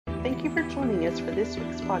Thank you for joining us for this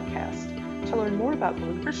week's podcast. To learn more about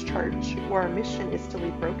Believers Church, where our mission is to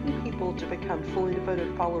lead broken people to become fully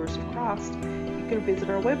devoted followers of Christ, you can visit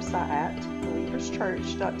our website at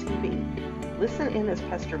believerschurch.tv. Listen in as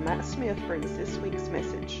Pastor Matt Smith brings this week's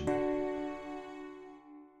message.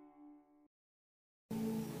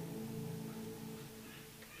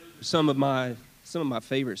 Some of my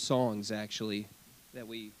favorite songs, actually, that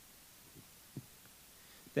we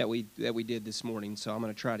did this morning. So I'm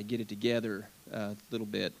going to try to get it together a little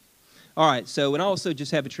bit. All right. So, and I also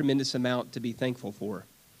just have a tremendous amount to be thankful for.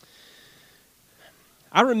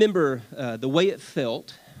 I remember the way it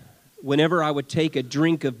felt whenever I would take a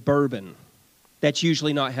drink of bourbon. That's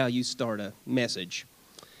usually not how you start a message.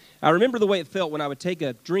 I remember the way it felt when I would take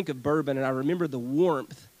a drink of bourbon, and I remember the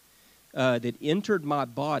warmth that entered my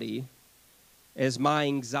body as my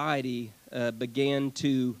anxiety began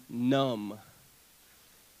to numb.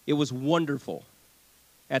 It was wonderful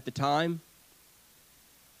at the time,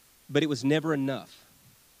 but it was never enough.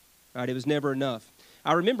 Right? It was never enough.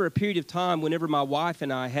 I remember a period of time whenever my wife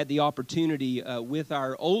and I had the opportunity with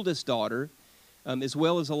our oldest daughter, as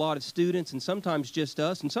well as a lot of students, and sometimes just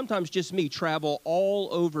us, and sometimes just me, travel all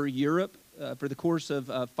over Europe for the course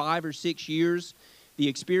of 5 or 6 years. The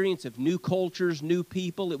experience of new cultures, new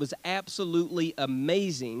people, it was absolutely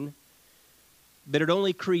amazing, but it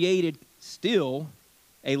only created still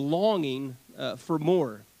a longing for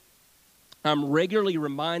more. I'm regularly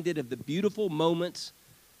reminded of the beautiful moments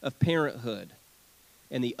of parenthood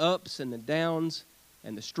and the ups and the downs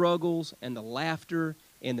and the struggles and the laughter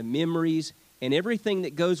and the memories and everything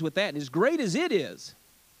that goes with that. And as great as it is,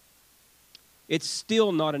 it's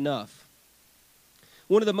still not enough.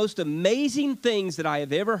 One of the most amazing things that I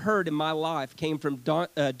have ever heard in my life came from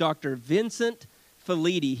Dr. Vincent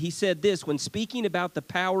Felitti. He said this when speaking about the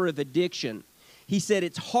power of addiction. He said,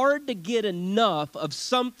 it's hard to get enough of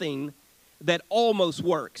something that almost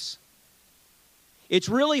works. It's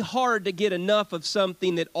really hard to get enough of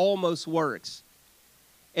something that almost works.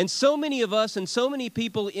 And so many of us and so many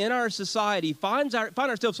people in our society find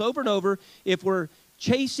ourselves over and over, if we're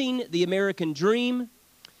chasing the American dream,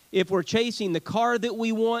 if we're chasing the car that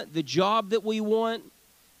we want, the job that we want,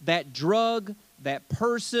 that drug, that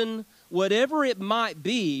person, whatever it might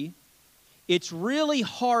be, it's really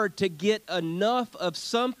hard to get enough of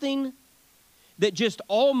something that just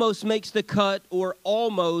almost makes the cut or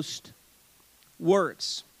almost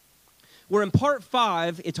works. We're in part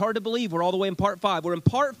 5. It's hard to believe we're all the way in part 5. We're in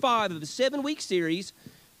part 5 of a 7-week series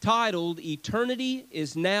titled Eternity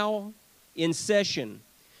is Now in Session.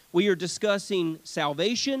 We are discussing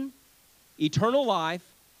salvation, eternal life,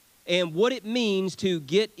 and what it means to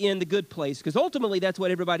get in the good place. Because ultimately, that's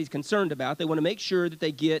what everybody's concerned about. They want to make sure that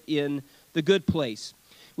they get in the good place.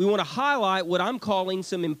 We want to highlight what I'm calling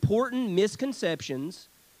some important misconceptions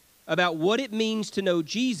about what it means to know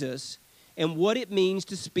Jesus and what it means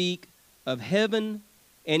to speak of heaven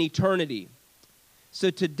and eternity. So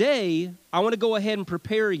today, I want to go ahead and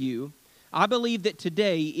prepare you. I believe that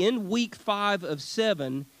today, in week 5 of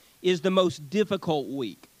 7, is the most difficult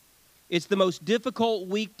week. It's the most difficult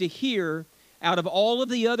week to hear out of all of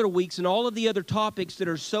the other weeks and all of the other topics that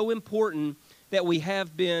are so important that we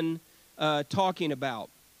have been talking about.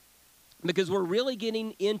 Because we're really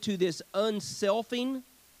getting into this unselfing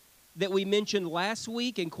that we mentioned last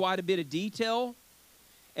week in quite a bit of detail,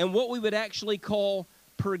 and what we would actually call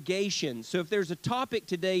purgation. So if there's a topic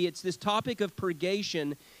today, it's this topic of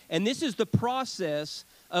purgation, and this is the process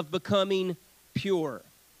of becoming pure.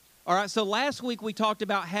 All right, so last week we talked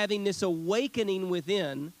about having this awakening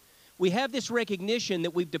within. We have this recognition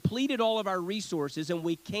that we've depleted all of our resources and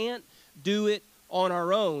we can't do it on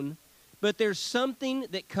our own, but there's something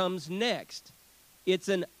that comes next. It's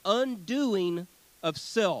an undoing of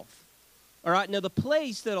self. All right, now the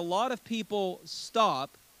place that a lot of people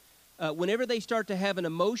stop whenever they start to have an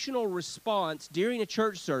emotional response during a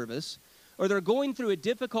church service, or they're going through a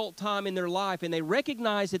difficult time in their life and they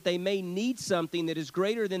recognize that they may need something that is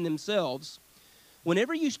greater than themselves,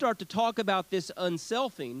 whenever you start to talk about this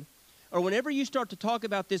unselfing, or whenever you start to talk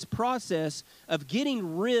about this process of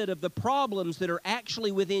getting rid of the problems that are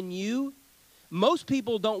actually within you, most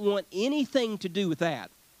people don't want anything to do with that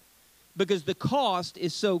because the cost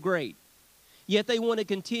is so great. Yet they want to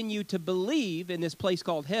continue to believe in this place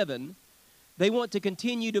called heaven. They want to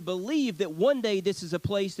continue to believe that one day this is a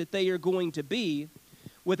place that they are going to be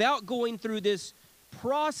without going through this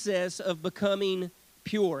process of becoming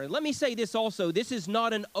pure. And let me say this also, this is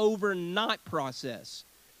not an overnight process.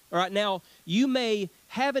 All right, now, you may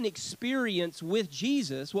have an experience with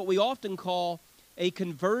Jesus, what we often call a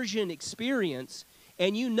conversion experience,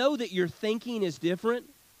 and you know that your thinking is different.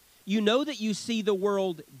 You know that you see the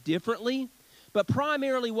world differently, but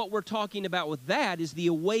primarily what we're talking about with that is the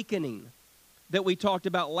awakening that we talked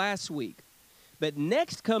about last week. But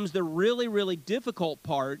next comes the really, really difficult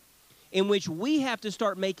part in which we have to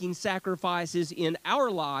start making sacrifices in our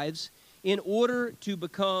lives in order to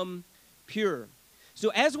become pure. So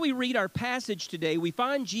as we read our passage today, we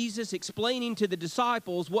find Jesus explaining to the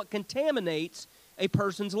disciples what contaminates a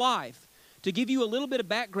person's life. To give you a little bit of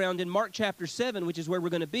background in Mark chapter 7, which is where we're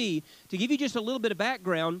going to be, to give you just a little bit of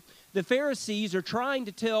background, the Pharisees are trying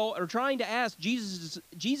to ask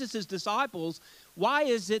Jesus' disciples, why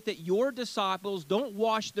is it that your disciples don't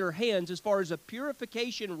wash their hands as far as a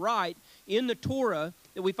purification rite in the Torah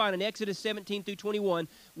that we find in Exodus 17 through 21?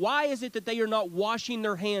 Why is it that they are not washing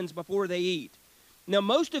their hands before they eat? Now,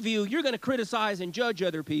 most of you're going to criticize and judge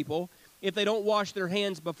other people if they don't wash their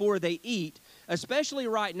hands before they eat, especially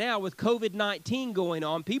right now with COVID-19 going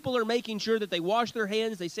on. People are making sure that they wash their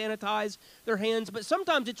hands, they sanitize their hands, but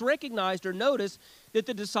sometimes it's recognized or noticed that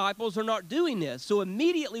the disciples are not doing this. So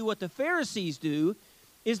immediately what the Pharisees do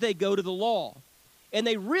is they go to the law, and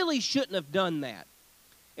they really shouldn't have done that.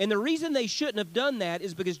 And the reason they shouldn't have done that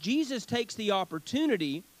is because Jesus takes the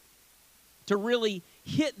opportunity to really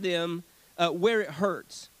hit them where it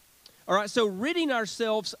hurts. All right, so ridding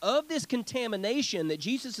ourselves of this contamination that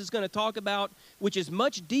Jesus is going to talk about, which is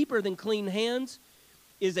much deeper than clean hands,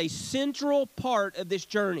 is a central part of this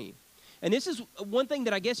journey. And this is one thing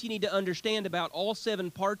that I guess you need to understand about all 7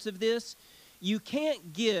 parts of this. You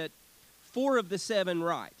can't get 4 of the 7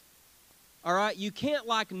 right. All right, you can't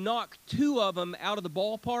knock 2 of them out of the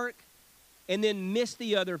ballpark and then miss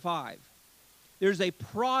the other 5. There's a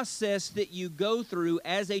process that you go through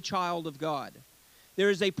as a child of God. There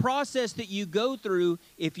is a process that you go through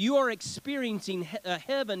if you are experiencing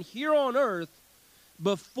heaven here on earth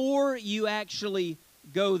before you actually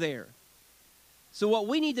go there. So what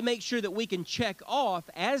we need to make sure that we can check off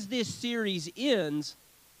as this series ends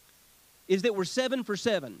is that we're 7 for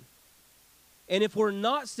 7. And if we're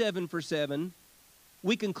not 7 for 7,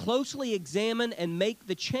 we can closely examine and make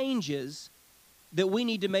the changes that we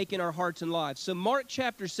need to make in our hearts and lives. So Mark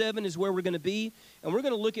chapter 7 is where we're going to be, and we're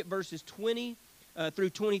going to look at verses 20 through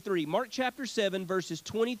 23. Mark chapter 7, verses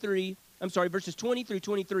 20 through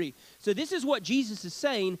 23. So this is what Jesus is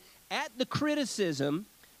saying at the criticism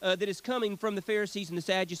that is coming from the Pharisees and the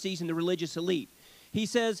Sadducees and the religious elite. He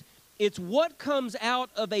says, it's what comes out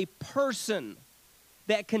of a person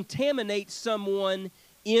that contaminates someone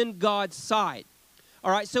in God's sight.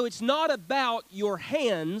 All right, so it's not about your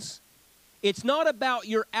hands. It's not about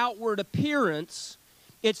your outward appearance.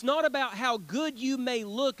 It's not about how good you may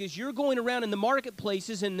look as you're going around in the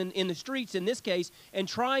marketplaces and in the streets, in this case, and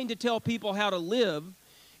trying to tell people how to live.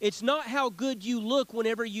 It's not how good you look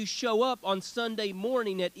whenever you show up on Sunday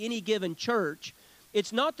morning at any given church.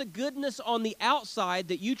 It's not the goodness on the outside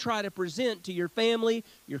that you try to present to your family,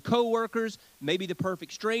 your coworkers, maybe the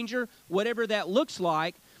perfect stranger, whatever that looks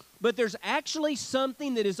like. But there's actually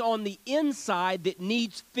something that is on the inside that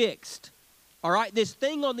needs fixed. All right, this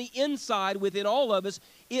thing on the inside within all of us,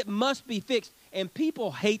 it must be fixed. And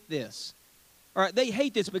people hate this. All right, they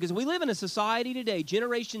hate this because we live in a society today,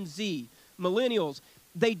 Generation Z, millennials,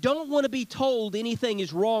 they don't want to be told anything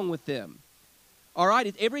is wrong with them. All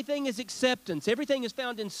right, everything is acceptance. Everything is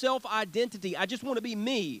found in self-identity. I just want to be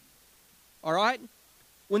me. All right?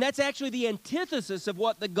 When that's actually the antithesis of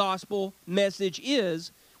what the gospel message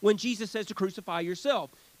is when Jesus says to crucify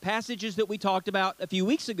yourself. Passages that we talked about a few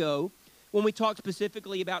weeks ago when we talked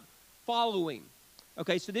specifically about following.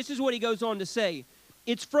 Okay, so this is what he goes on to say.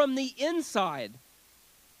 It's from the inside,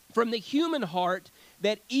 from the human heart,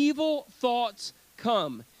 that evil thoughts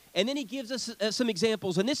come. And then he gives us some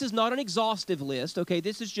examples, and this is not an exhaustive list, okay?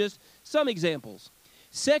 This is just some examples.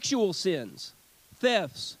 Sexual sins,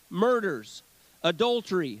 thefts, murders,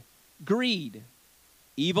 adultery, greed,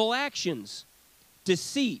 evil actions,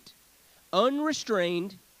 deceit,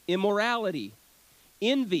 unrestrained immorality,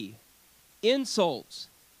 envy, insults,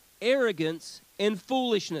 arrogance, and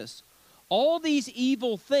foolishness. All these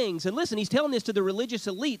evil things, and listen, he's telling this to the religious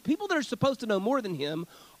elite, people that are supposed to know more than him.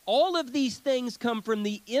 All of these things come from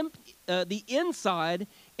the inside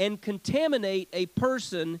and contaminate a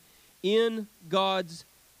person in God's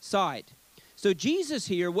sight. So Jesus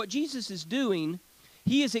here, what Jesus is doing,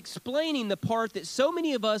 he is explaining the part that so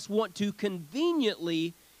many of us want to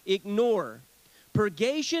conveniently ignore.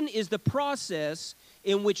 Purgation is the process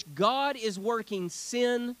in which God is working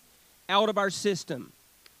sin out of our system.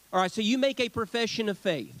 All right, so you make a profession of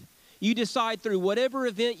faith. You decide through whatever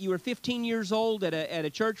event, you were 15 years old at a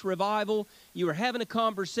church revival, you were having a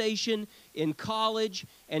conversation in college,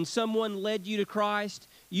 and someone led you to Christ.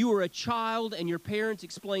 you were a child and your parents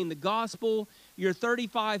explained the gospel. You're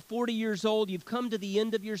 35, 40 years old. You've come to the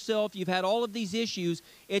end of yourself. You've had all of these issues.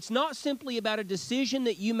 It's not simply about a decision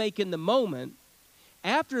that you make in the moment.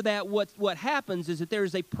 After that, what happens is that there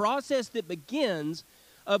is a process that begins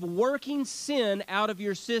of working sin out of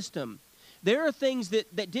your system. There are things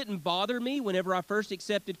that didn't bother me whenever I first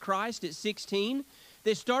accepted Christ at 16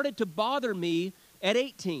 that started to bother me at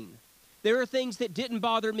 18. There are things that didn't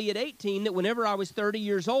bother me at 18 that whenever I was 30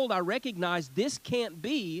 years old, I recognized this can't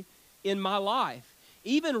be in my life.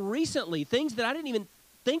 Even recently, things that I didn't even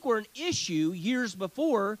think were an issue years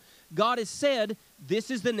before, God has said, this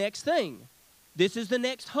is the next thing. This is the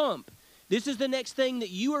next hump. This is the next thing that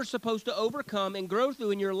you are supposed to overcome and grow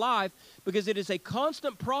through in your life, because it is a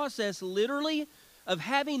constant process, literally, of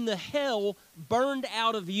having the hell burned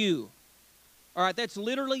out of you. All right, that's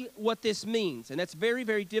literally what this means. And that's very,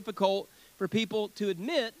 very difficult for people to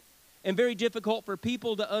admit and very difficult for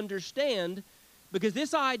people to understand, because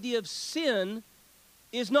this idea of sin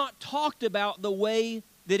is not talked about the way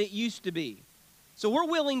that it used to be. So we're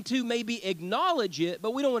willing to maybe acknowledge it,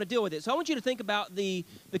 but we don't want to deal with it. So I want you to think about the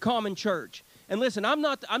common church. And listen, I'm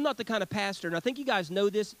not the kind of pastor, and I think you guys know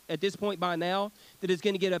this at this point by now, that is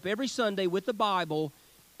going to get up every Sunday with the Bible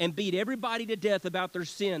and beat everybody to death about their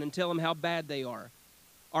sin and tell them how bad they are.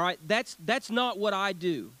 All right, that's not what I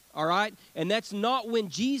do, all right? And that's not when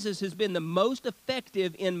Jesus has been the most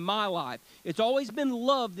effective in my life. It's always been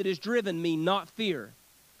love that has driven me, not fear.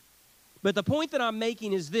 But the point that I'm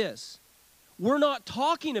making is this. We're not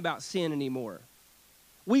talking about sin anymore.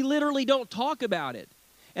 We literally don't talk about it.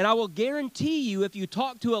 And I will guarantee you, if you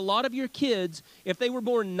talk to a lot of your kids, if they were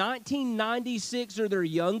born 1996 or they're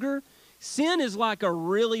younger, sin is like a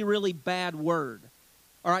really, really bad word.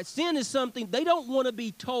 All right, sin is something they don't want to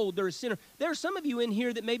be told they're a sinner. There are some of you in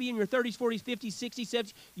here that maybe in your 30s, 40s, 50s, 60s,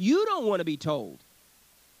 70s, you don't want to be told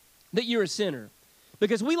that you're a sinner,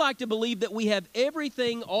 because we like to believe that we have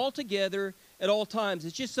everything all together at all times.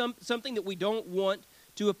 It's just something that we don't want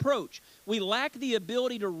to approach. We lack the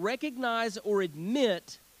ability to recognize or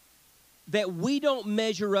admit that we don't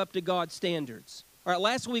measure up to God's standards. All right,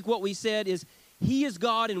 last week what we said is He is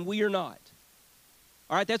God and we are not.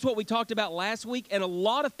 All right, that's what we talked about last week. And a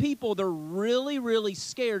lot of people, they're really, really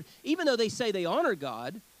scared, even though they say they honor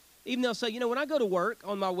God. Even they'll say, you know, when I go to work,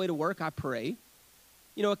 on my way to work, I pray.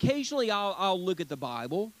 You know, occasionally I'll look at the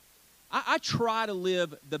Bible. I try to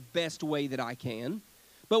live the best way that I can.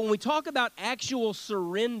 But when we talk about actual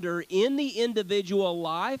surrender in the individual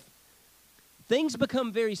life, things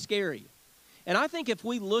become very scary. And I think if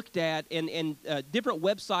we looked at, and different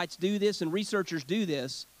websites do this and researchers do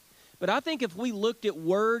this, but I think if we looked at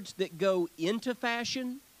words that go into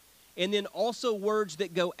fashion and then also words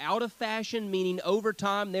that go out of fashion, meaning over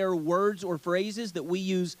time there are words or phrases that we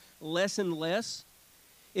use less and less.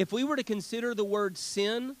 If we were to consider the word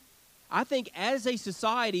sin, I think as a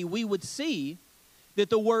society we would see that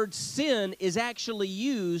the word sin is actually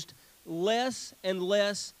used less and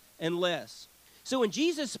less and less. So when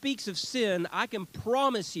Jesus speaks of sin, I can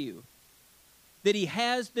promise you that He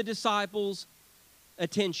has the disciples'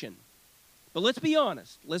 attention. But let's be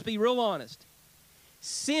honest. Let's be real honest.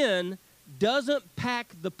 Sin doesn't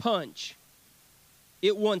pack the punch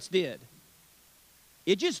it once did.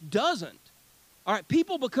 It just doesn't. All right,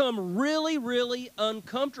 people become really, really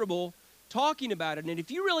uncomfortable talking about it. And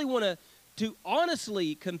if you really want to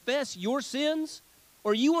honestly confess your sins,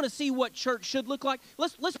 or you want to see what church should look like,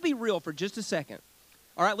 let's be real for just a second.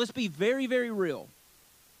 All right, let's be very, very real.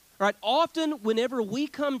 All right, often whenever we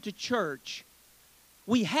come to church,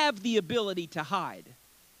 we have the ability to hide.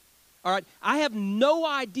 All right, I have no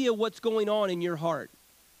idea what's going on in your heart.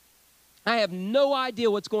 I have no idea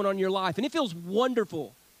what's going on in your life. And it feels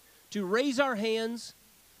wonderful to raise our hands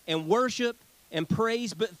and worship and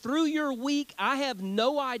praise. But through your week, I have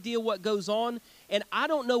no idea what goes on. And I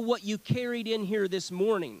don't know what you carried in here this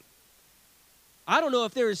morning. I don't know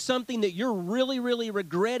if there is something that you're really, really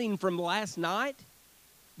regretting from last night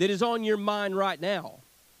that is on your mind right now.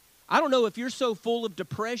 I don't know if you're so full of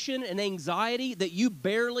depression and anxiety that you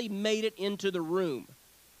barely made it into the room.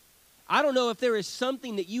 I don't know if there is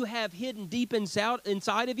something that you have hidden deep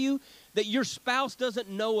inside of you that your spouse doesn't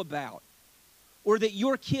know about, or that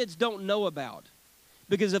your kids don't know about.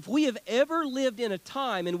 Because if we have ever lived in a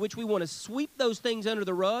time in which we want to sweep those things under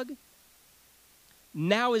the rug,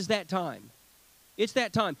 now is that time. It's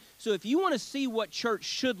that time. So if you want to see what church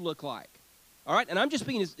should look like, all right, and I'm just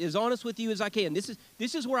being as honest with you as I can. This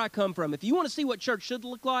is where I come from. If you want to see what church should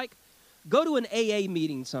look like, go to an AA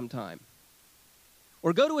meeting sometime.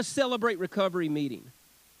 Or go to a Celebrate Recovery meeting.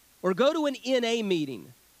 Or go to an NA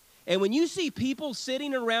meeting. And when you see people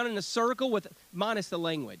sitting around in a circle with, minus the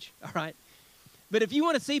language, all right? But if you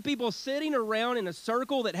want to see people sitting around in a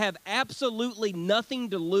circle that have absolutely nothing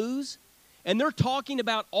to lose, and they're talking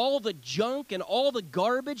about all the junk and all the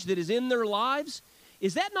garbage that is in their lives,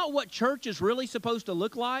 is that not what church is really supposed to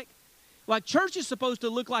look like? Like, church is supposed to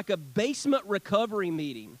look like a basement recovery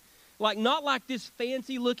meeting. Like, not like this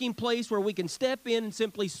fancy-looking place where we can step in and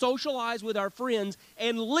simply socialize with our friends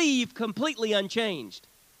and leave completely unchanged.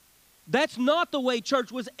 That's not the way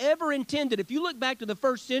church was ever intended. If you look back to the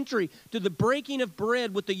first century, to the breaking of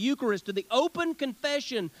bread with the Eucharist, to the open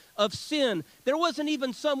confession of sin, there wasn't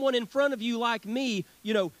even someone in front of you like me,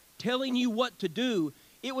 telling you what to do.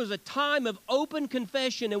 It was a time of open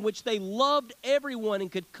confession in which they loved everyone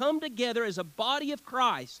and could come together as a body of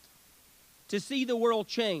Christ to see the world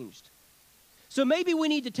changed. So maybe we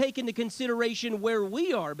need to take into consideration where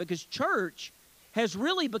we are, because church has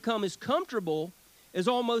really become as comfortable as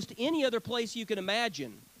almost any other place you can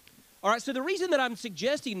imagine. All right, so the reason that I'm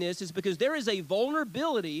suggesting this is because there is a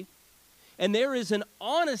vulnerability and there is an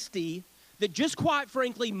honesty that just quite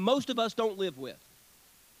frankly most of us don't live with.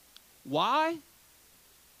 Why?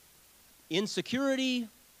 Insecurity,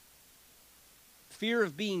 fear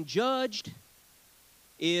of being judged.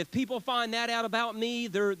 If people find that out about me,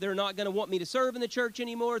 they're not going to want me to serve in the church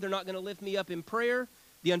anymore. They're not going to lift me up in prayer.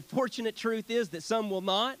 The unfortunate truth is that some will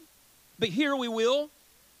not. But here we will.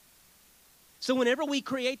 So whenever we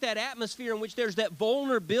create that atmosphere in which there's that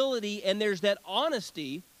vulnerability and there's that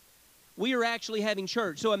honesty, we are actually having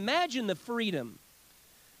church. So imagine the freedom.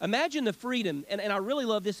 Imagine the freedom, and I really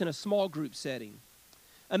love this in a small group setting.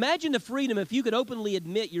 Imagine the freedom if you could openly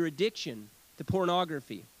admit your addiction to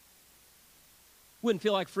pornography. Wouldn't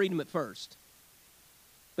feel like freedom at first,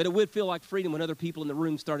 but it would feel like freedom when other people in the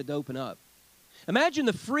room started to open up. Imagine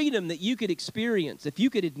the freedom that you could experience if you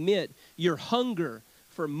could admit your hunger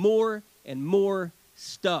for more and more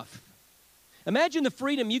stuff. Imagine the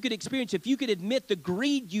freedom you could experience if you could admit the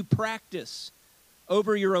greed you practice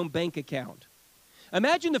over your own bank account.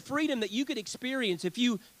 Imagine the freedom that you could experience if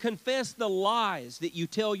you confess the lies that you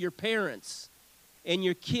tell your parents and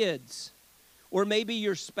your kids, or maybe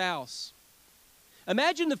your spouse.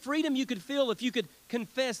 Imagine the freedom you could feel if you could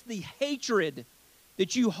confess the hatred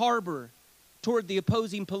that you harbor toward the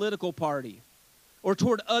opposing political party or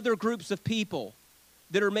toward other groups of people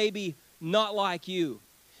that are maybe not like you.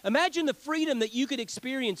 Imagine the freedom that you could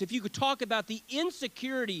experience if you could talk about the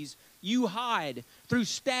insecurities you hide through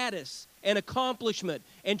status and accomplishment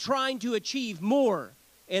and trying to achieve more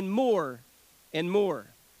and more and more.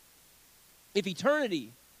 If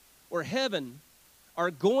eternity or heaven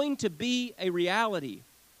are going to be a reality,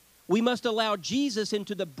 we must allow Jesus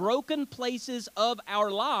into the broken places of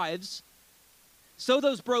our lives so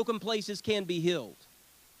those broken places can be healed.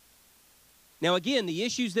 Now again, the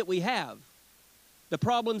issues that we have, the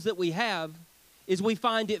problems that we have, is we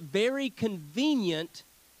find it very convenient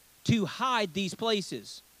to hide these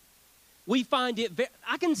places. We find it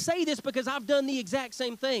I can say this because I've done the exact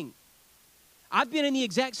same thing. I've been in the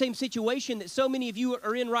exact same situation that so many of you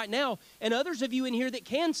are in right now, and others of you in here that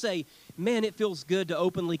can say, man, it feels good to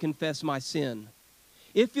openly confess my sin.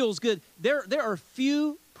 It feels good. There are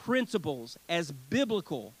few principles as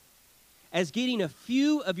biblical as getting a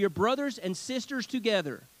few of your brothers and sisters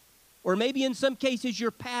together, or maybe in some cases your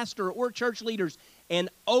pastor or church leaders, and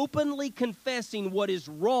openly confessing what is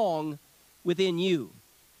wrong within you.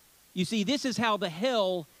 You see, this is how the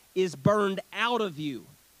hell is burned out of you,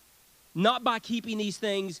 not by keeping these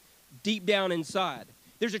things deep down inside.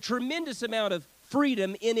 There's a tremendous amount of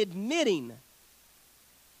freedom in admitting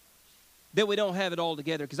that we don't have it all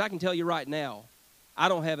together, because I can tell you right now, I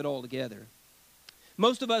don't have it all together.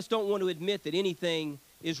 Most of us don't want to admit that anything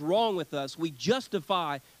is wrong with us. We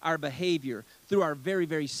justify our behavior through our very,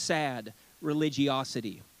 very sad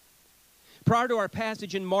religiosity. Prior to our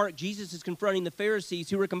passage in Mark, Jesus is confronting the Pharisees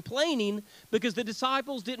who were complaining because the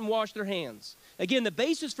disciples didn't wash their hands. Again, the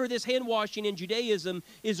basis for this hand washing in Judaism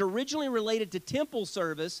is originally related to temple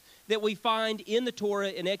service that we find in the Torah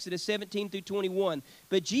in Exodus 17 through 21.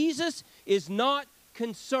 But Jesus is not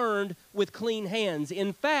concerned with clean hands.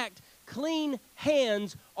 In fact, clean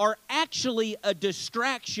hands are actually a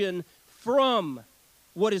distraction from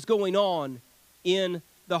what is going on in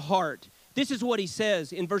the heart. This is what he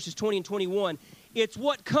says in verses 20 and 21. It's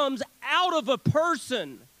what comes out of a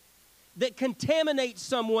person that contaminates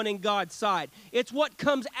someone in God's sight. It's what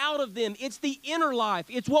comes out of them. It's the inner life.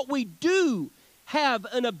 It's what we do have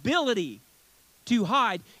an ability to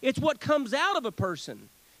hide. It's what comes out of a person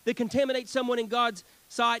that contaminates someone in God's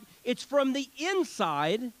sight. It's from the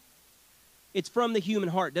inside It's from the human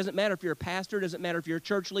heart. Doesn't matter if you're a pastor, doesn't matter if you're a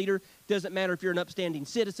church leader, doesn't matter if you're an upstanding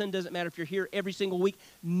citizen, doesn't matter if you're here every single week.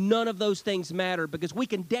 None of those things matter because we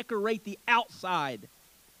can decorate the outside,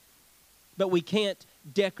 but we can't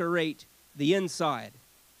decorate the inside.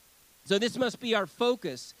 So this must be our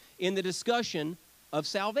focus in the discussion of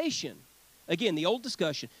salvation. Again, the old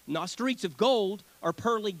discussion, not streets of gold or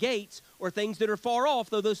pearly gates or things that are far off,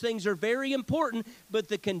 though those things are very important, but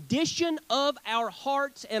the condition of our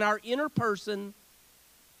hearts and our inner person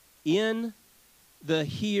in the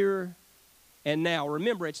here and now.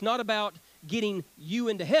 Remember, it's not about getting you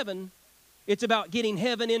into heaven. It's about getting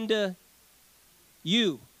heaven into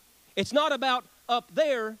you. It's not about up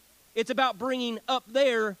there. It's about bringing up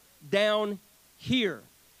there down here.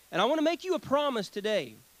 And I want to make you a promise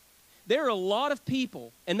today. There are a lot of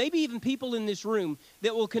people, and maybe even people in this room,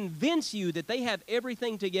 that will convince you that they have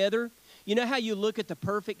everything together. You know how you look at the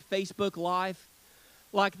perfect Facebook life?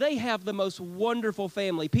 Like they have the most wonderful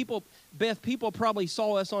family. People probably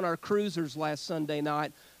saw us on our cruisers last Sunday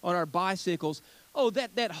night, on our bicycles. Oh,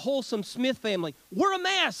 that wholesome Smith family. We're a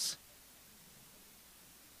mess.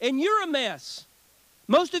 And you're a mess.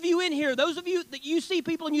 Most of you in here, those of you that you see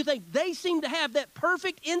people and you think they seem to have that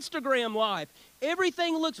perfect Instagram life.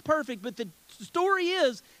 Everything looks perfect, but the story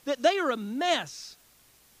is that they are a mess.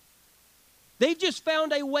 They've just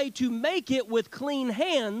found a way to make it with clean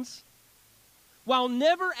hands while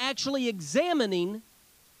never actually examining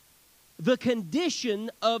the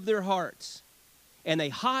condition of their hearts. And they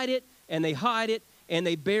hide it, and they hide it, and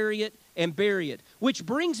they bury it, and bury it. Which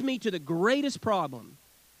brings me to the greatest problem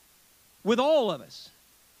with all of us,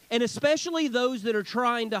 and especially those that are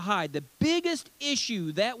trying to hide. The biggest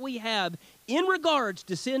issue that we have in regards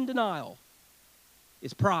to sin denial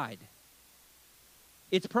is pride.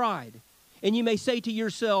 It's pride. And you may say to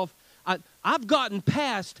yourself, I've gotten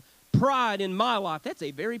past pride in my life. That's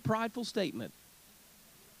a very prideful statement.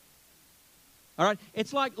 All right?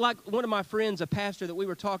 It's like one of my friends, a pastor that we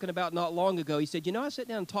were talking about not long ago. He said, I sat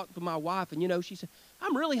down and talked with my wife, and, she said,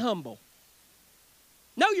 I'm really humble.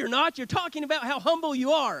 No, you're not. You're talking about how humble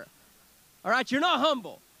you are. All right? You're not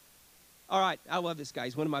humble. All right. I love this guy.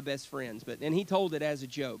 He's one of my best friends. And he told it as a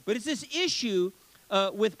joke. But it's this issue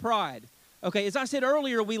with pride. Okay, as I said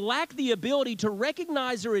earlier, we lack the ability to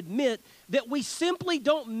recognize or admit that we simply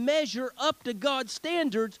don't measure up to God's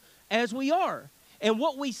standards as we are. And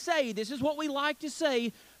what we say, this is what we like to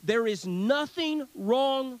say, there is nothing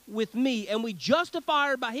wrong with me. And we justify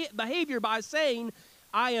our behavior by saying,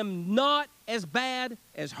 I am not as bad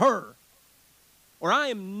as her. Or I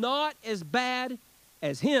am not as bad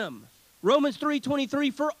as him. Romans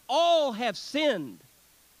 3:23, for all have sinned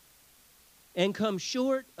and come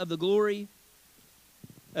short of the glory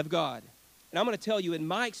of God. And I'm going to tell you, in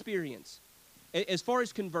my experience, as far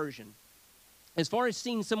as conversion, as far as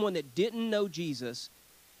seeing someone that didn't know Jesus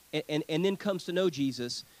and then comes to know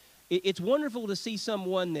Jesus, it's wonderful to see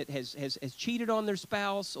someone that has cheated on their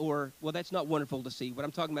spouse, or, well, that's not wonderful to see, but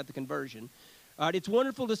I'm talking about the conversion. It's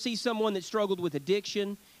wonderful to see someone that struggled with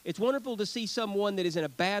addiction. It's wonderful to see someone that is in a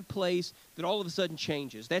bad place that all of a sudden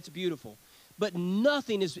changes. That's beautiful. But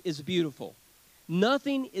nothing is beautiful.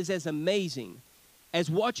 Nothing is as amazing as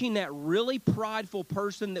watching that really prideful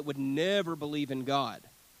person that would never believe in God,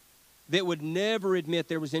 that would never admit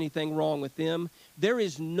there was anything wrong with them. There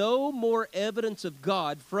is no more evidence of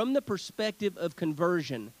God from the perspective of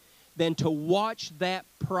conversion than to watch that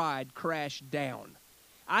pride crash down.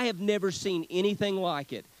 I have never seen anything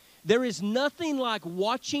like it. There is nothing like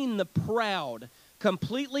watching the proud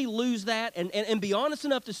completely lose that and be honest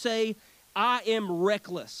enough to say, I am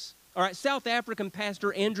reckless. All right, South African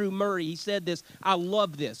pastor Andrew Murray, he said this. I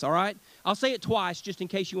love this, all right? I'll say it twice just in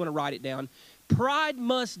case you want to write it down. Pride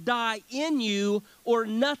must die in you, or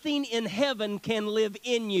nothing in heaven can live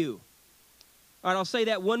in you. All right, I'll say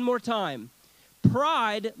that one more time.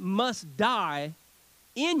 Pride must die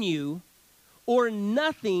in you, or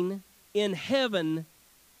nothing in heaven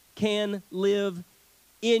can live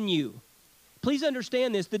in you. Please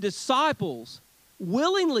understand this. The disciples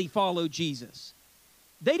willingly followed Jesus.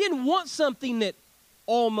 They didn't want something that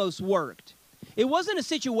almost worked. It wasn't a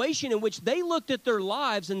situation in which they looked at their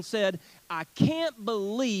lives and said, I can't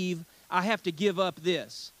believe I have to give up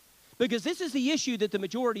this. Because this is the issue that the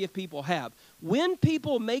majority of people have. When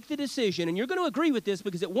people make the decision, and you're going to agree with this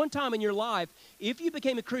because at one time in your life, if you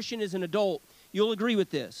became a Christian as an adult, you'll agree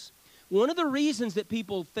with this. One of the reasons that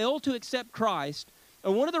people fail to accept Christ,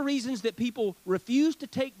 or one of the reasons that people refuse to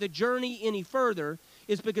take the journey any further,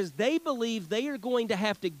 is because they believe they are going to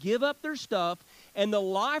have to give up their stuff, and the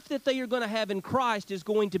life that they are going to have in Christ is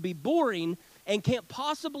going to be boring and can't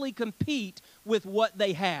possibly compete with what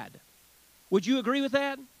they had. Would you agree with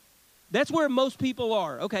that? That's where most people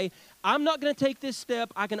are. Okay, I'm not going to take this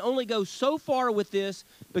step. I can only go so far with this,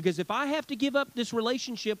 because if I have to give up this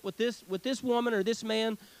relationship with this woman or this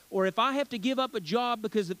man, or if I have to give up a job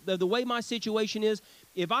because of the way my situation is,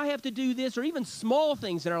 if I have to do this, or even small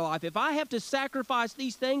things in our life, if I have to sacrifice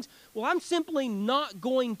these things, well, I'm simply not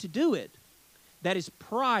going to do it. That is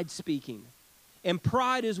pride speaking. And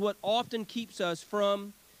pride is what often keeps us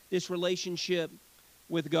from this relationship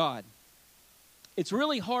with God. It's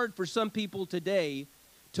really hard for some people today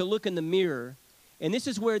to look in the mirror, and this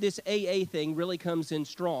is where this AA thing really comes in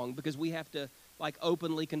strong, because we have to like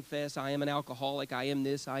openly confess, I am an alcoholic, I am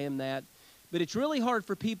this, I am that. But it's really hard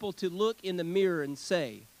for people to look in the mirror and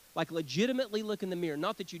say, like legitimately look in the mirror,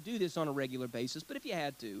 not that you do this on a regular basis, but if you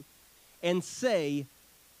had to, and say,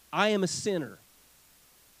 I am a sinner.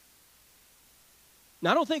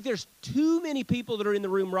 Now, I don't think there's too many people that are in the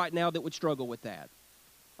room right now that would struggle with that,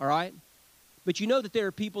 all right? But you know that there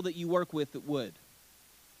are people that you work with that would.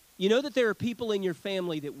 You know that there are people in your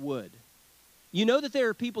family that would. You know that there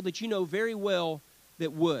are people that you know very well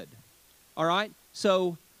that would, all right?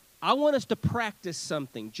 So I want us to practice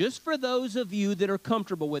something, just for those of you that are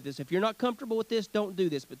comfortable with this. If you're not comfortable with this, don't do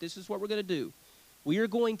this, but this is what we're going to do. We are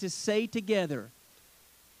going to say together,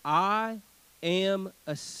 I am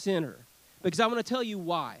a sinner. Because I want to tell you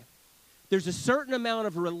why. There's a certain amount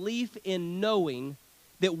of relief in knowing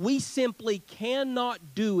that we simply cannot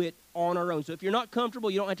do it on our own. So if you're not comfortable,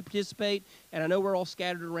 you don't have to participate. And I know we're all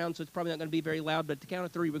scattered around, so it's probably not going to be very loud. But at the count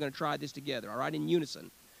of 3, we're going to try this together, all right, in unison.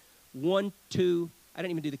 1, 2, I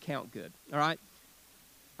didn't even do the count good, all right?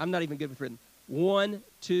 I'm not even good with rhythm. 1,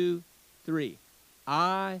 2, 3.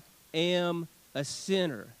 I am a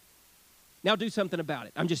sinner. Now do something about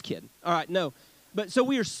it. I'm just kidding. All right, no. But so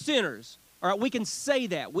we are sinners. All right, we can say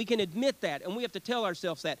that. We can admit that, and we have to tell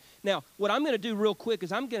ourselves that. Now, what I'm going to do real quick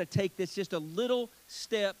is I'm going to take this just a little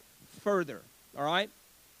step further, all right?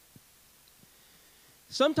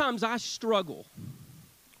 Sometimes I struggle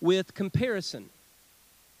with comparison,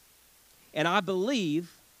 and I think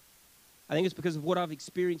it's because of what I've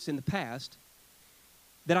experienced in the past,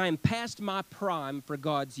 that I am past my prime for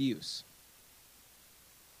God's use.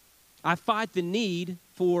 I fight the need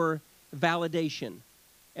for validation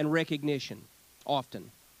and recognition often.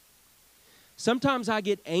 Sometimes I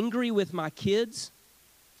get angry with my kids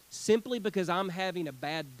simply because I'm having a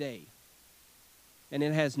bad day, and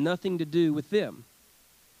it has nothing to do with them.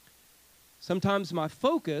 Sometimes my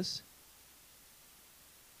focus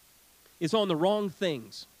is on the wrong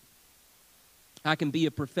things. I can be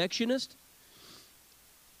a perfectionist,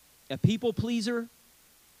 a people pleaser,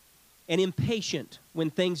 and impatient when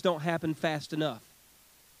things don't happen fast enough.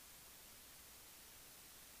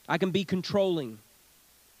 I can be controlling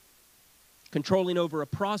over a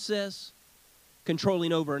process,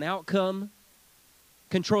 controlling over an outcome,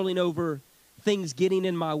 controlling over things getting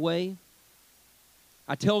in my way.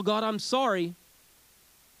 I tell God I'm sorry,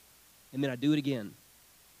 and then I do it again.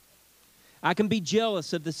 I can be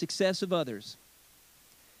jealous of the success of others.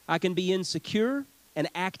 I can be insecure and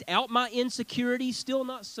act out my insecurity, still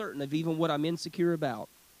not certain of even what I'm insecure about.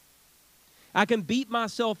 I can beat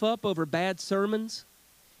myself up over bad sermons,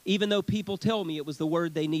 even though people tell me it was the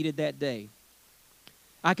word they needed that day.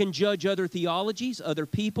 I can judge other theologies, other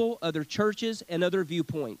people, other churches, and other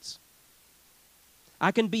viewpoints.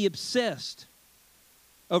 I can be obsessed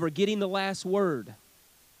over getting the last word,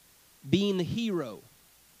 being the hero,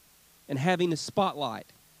 and having the spotlight.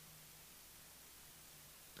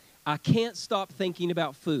 I can't stop thinking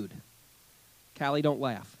about food. Callie, don't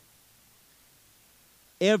laugh.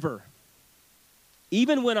 Ever.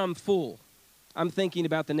 Even when I'm full, I'm thinking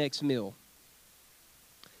about the next meal.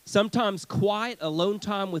 Sometimes quiet, alone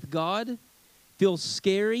time with God feels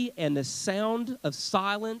scary, and the sound of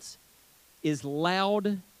silence is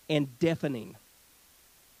loud and deafening.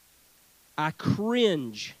 I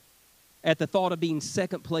cringe at the thought of being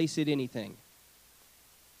second place at anything.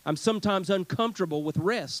 I'm sometimes uncomfortable with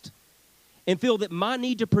rest and feel that my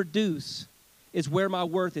need to produce is where my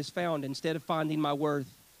worth is found instead of finding my worth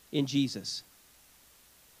in Jesus.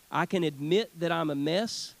 I can admit that I'm a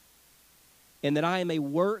mess and that I am a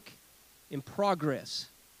work in progress.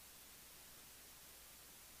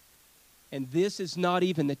 And this is not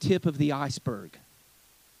even the tip of the iceberg.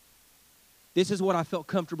 This is what I felt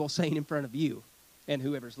comfortable saying in front of you and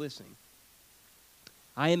whoever's listening.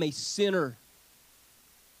 I am a sinner.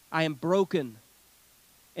 I am broken.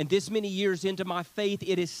 And this many years into my faith,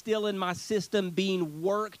 it is still in my system being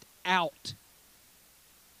worked out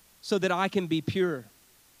so that I can be pure.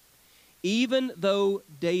 Even though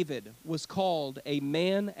David was called a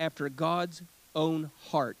man after God's own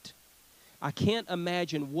heart, I can't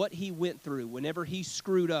imagine what he went through whenever he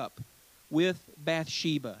screwed up with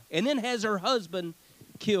Bathsheba and then has her husband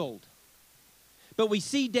killed. But we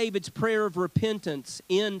see David's prayer of repentance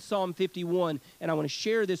in Psalm 51, and I want to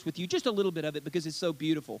share this with you, just a little bit of it because it's so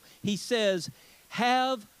beautiful. He says,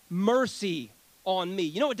 have mercy on me.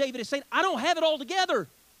 You know what David is saying? I don't have it all together.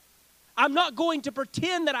 I'm not going to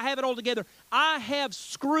pretend that I have it all together. I have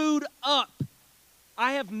screwed up.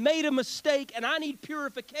 I have made a mistake, and I need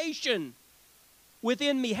purification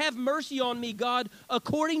within me. Have mercy on me, God,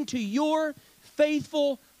 according to your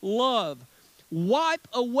faithful love. Wipe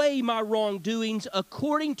away my wrongdoings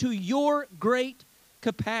according to your great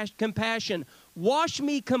compassion. Wash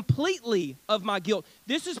me completely of my guilt.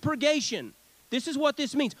 This is purgation. This is what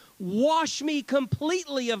this means. Wash me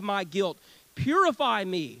completely of my guilt. Purify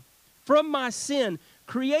me from my sin.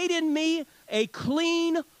 Create in me a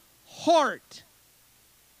clean heart.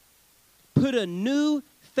 Put a new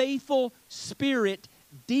faithful spirit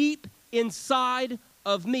deep inside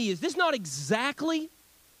of me. Is this not exactly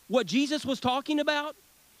what Jesus was talking about?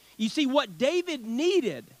 You see, what David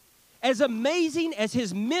needed, as amazing as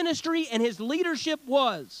his ministry and his leadership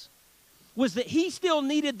was that he still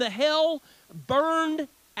needed the hell burned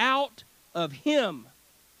out of him.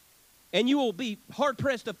 And you will be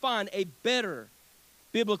hard-pressed to find a better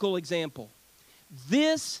biblical example.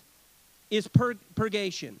 This is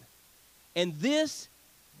purgation. And this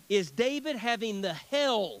is David having the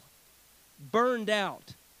hell burned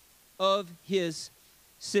out of his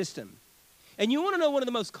system. And you want to know one of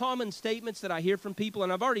the most common statements that I hear from people,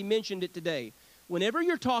 and I've already mentioned it today. Whenever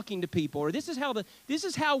you're talking to people, or this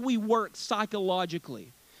is how we work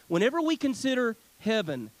psychologically. Whenever we consider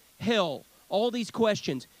heaven, hell, all these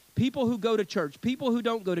questions, people who go to church, people who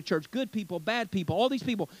don't go to church, good people, bad people, all these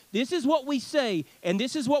people, this is what we say, and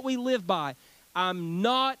this is what we live by. I'm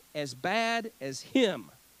not as bad as him.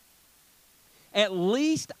 At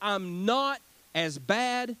least I'm not as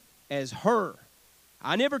bad as her.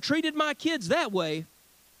 I never treated my kids that way.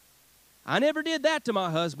 I never did that to my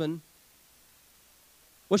husband.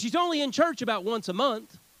 Well, she's only in church about once a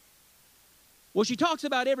month. Well, she talks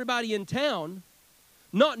about everybody in town,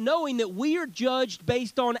 not knowing that we are judged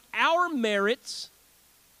based on our merits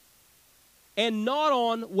and not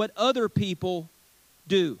on what other people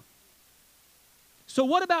do. So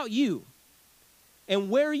what about you and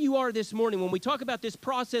where you are this morning when we talk about this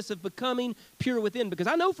process of becoming pure within? Because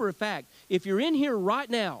I know for a fact, if you're in here right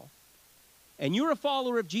now and you're a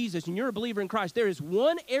follower of Jesus and you're a believer in Christ, there is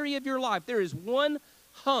one area of your life, there is one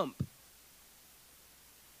hump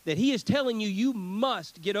that he is telling you you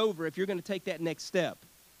must get over if you're going to take that next step.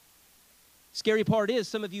 Scary part is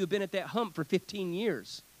some of you have been at that hump for 15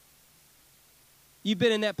 years. You've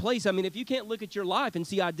been in that place. I mean, if you can't look at your life and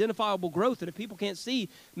see identifiable growth, and if people can't see,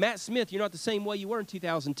 Matt Smith, you're not the same way you were in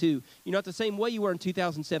 2002. You're not the same way you were in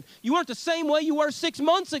 2007. You weren't the same way you were 6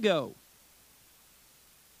 months ago.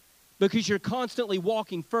 Because you're constantly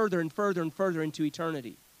walking further and further and further into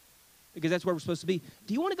eternity. Because that's where we're supposed to be.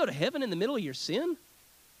 Do you want to go to heaven in the middle of your sin?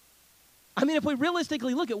 I mean, if we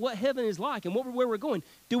realistically look at what heaven is like and where we're going,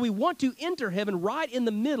 do we want to enter heaven right in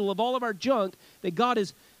the middle of all of our junk that God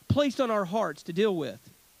has placed on our hearts to deal with?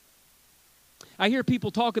 I hear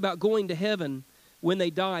people talk about going to heaven when they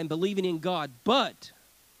die and believing in God, but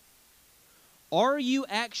are you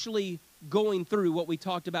actually going through what we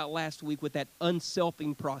talked about last week with that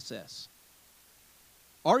unselfing process?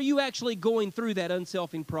 Are you actually going through that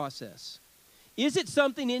unselfing process? Is it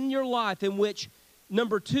something in your life in which,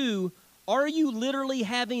 number two, are you literally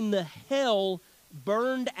having the hell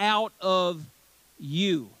burned out of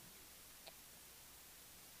you?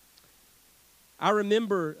 I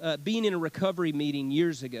remember being in a recovery meeting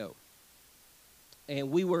years ago,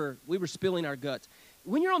 and we were spilling our guts.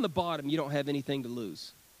 When you're on the bottom, you don't have anything to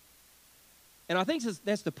lose. And I think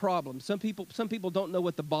that's the problem. Some people don't know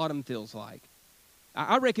what the bottom feels like.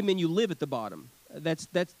 I recommend you live at the bottom.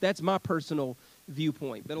 That's my personal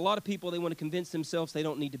viewpoint. But a lot of people, they want to convince themselves they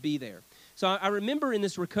don't need to be there. So I remember in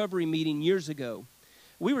this recovery meeting years ago,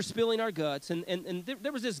 we were spilling our guts, and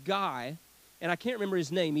there was this guy, and I can't remember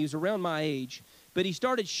his name. He was around my age, but he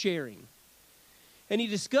started sharing. And he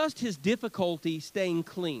discussed his difficulty staying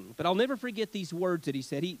clean. But I'll never forget these words that he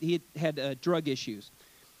said. He had drug issues.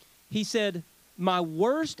 He said, "My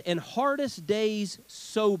worst and hardest days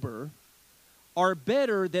sober are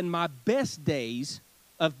better than my best days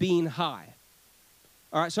of being high."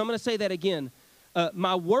 All right, so I'm going to say that again.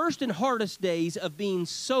 My worst and hardest days of being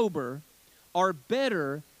sober are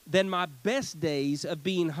better than my best days of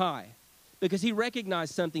being high. Because he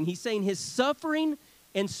recognized something. He's saying his suffering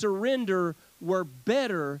and surrender were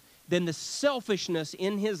better than the selfishness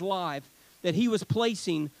in his life that he was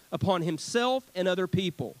placing upon himself and other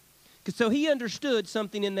people. So he understood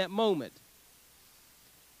something in that moment.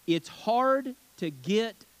 It's hard to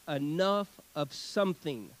get enough of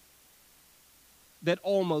something that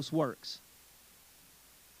almost works.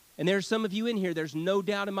 And there's some of you in here, there's no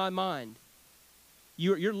doubt in my mind,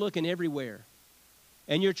 you're looking everywhere.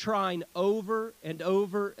 And you're trying over and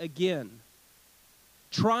over again,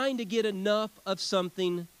 trying to get enough of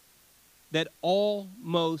something that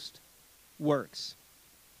almost works.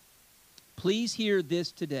 Please hear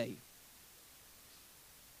this today.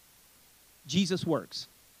 Jesus works.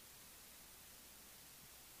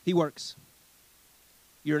 He works.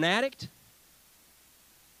 You're an addict?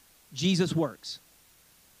 Jesus works.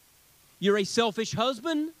 You're a selfish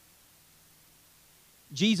husband?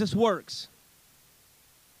 Jesus works.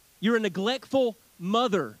 You're a neglectful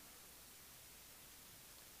mother?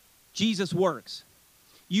 Jesus works.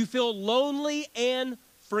 You feel lonely and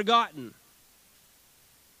forgotten?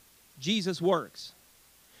 Jesus works.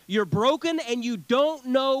 You're broken and you don't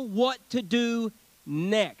know what to do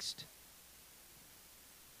next?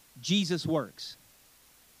 Jesus works.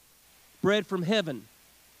 Bread from heaven,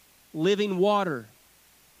 living water,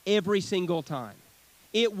 every single time.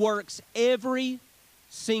 It works every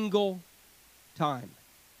single time.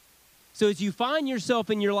 So as you find yourself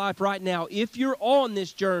in your life right now, if you're on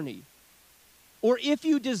this journey, or if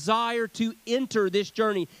you desire to enter this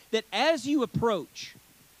journey, that as you approach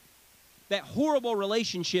that horrible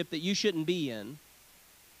relationship that you shouldn't be in,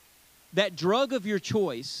 that drug of your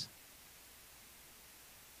choice,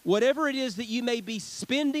 whatever it is that you may be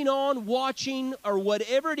spending on, watching, or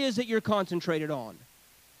whatever it is that you're concentrated on,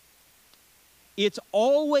 it's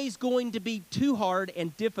always going to be too hard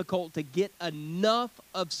and difficult to get enough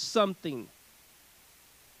of something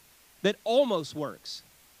that almost works.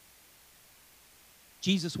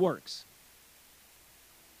 Jesus works.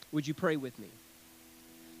 Would you pray with me?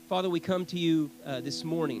 Father, we come to you this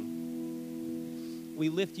morning. We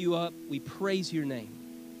lift you up. We praise your name.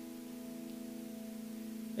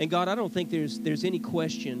 And God, I don't think there's any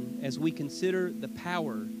question as we consider the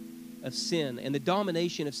power of sin and the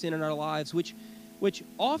domination of sin in our lives, which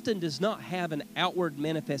often does not have an outward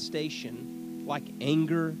manifestation like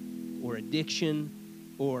anger or addiction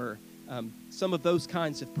or some of those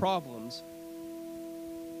kinds of problems,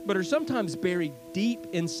 but are sometimes buried deep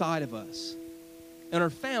inside of us and are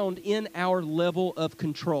found in our level of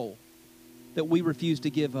control that we refuse to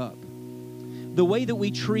give up. The way that we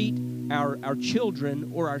treat our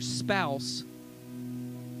children or our spouse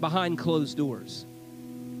behind closed doors.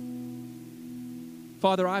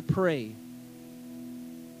 Father, I pray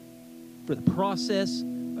for the process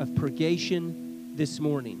of purgation this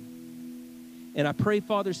morning. And I pray,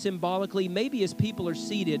 Father, symbolically, maybe as people are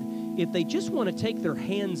seated, if they just want to take their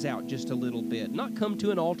hands out just a little bit, not come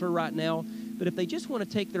to an altar right now, but if they just want to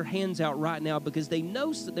take their hands out right now because they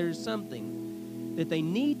know there's something that they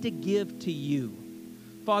need to give to you.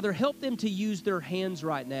 Father, help them to use their hands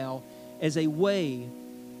right now as a way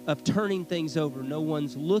of turning things over. No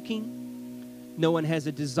one's looking. No one has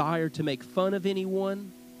a desire to make fun of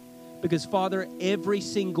anyone. Because, Father, every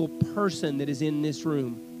single person that is in this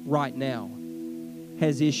room right now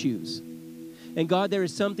has issues. And, God, there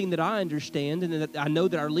is something that I understand and that I know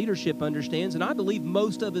that our leadership understands, and I believe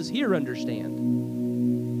most of us here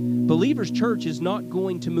understand. Believers Church is not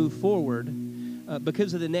going to move forward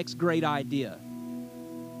because of the next great idea,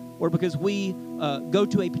 or because we go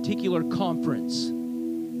to a particular conference,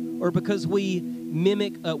 or because we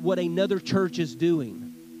mimic what another church is doing.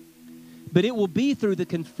 But it will be through the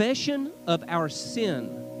confession of our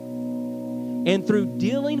sin and through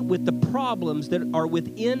dealing with the problems that are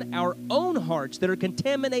within our own hearts, that are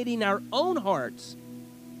contaminating our own hearts,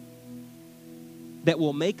 that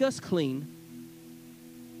will make us clean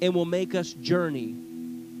and will make us journey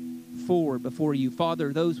forward before you.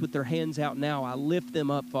 Father, those with their hands out now, I lift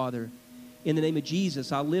them up, Father. In the name of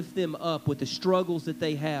Jesus, I lift them up with the struggles that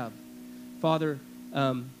they have. Father,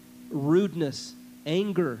 rudeness,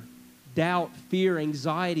 anger, doubt, fear,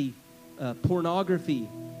 anxiety, pornography,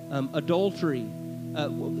 adultery,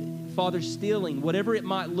 Father, stealing, whatever it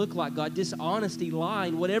might look like, God, dishonesty,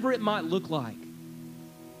 lying, whatever it might look like,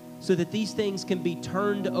 so that these things can be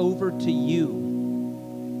turned over to you.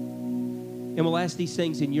 And we'll ask these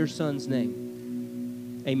things in your Son's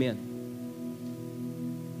name. Amen.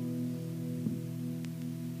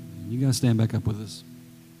 You guys stand back up with us.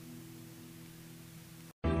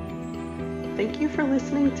 Thank you for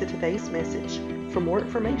listening to today's message. For more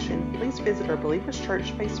information, please visit our Believers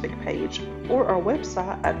Church Facebook page or our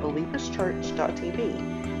website at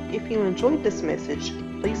believerschurch.tv. If you enjoyed this message,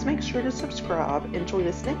 please make sure to subscribe and join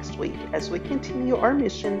us next week as we continue our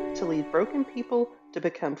mission to lead broken people to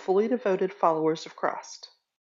become fully devoted followers of Christ.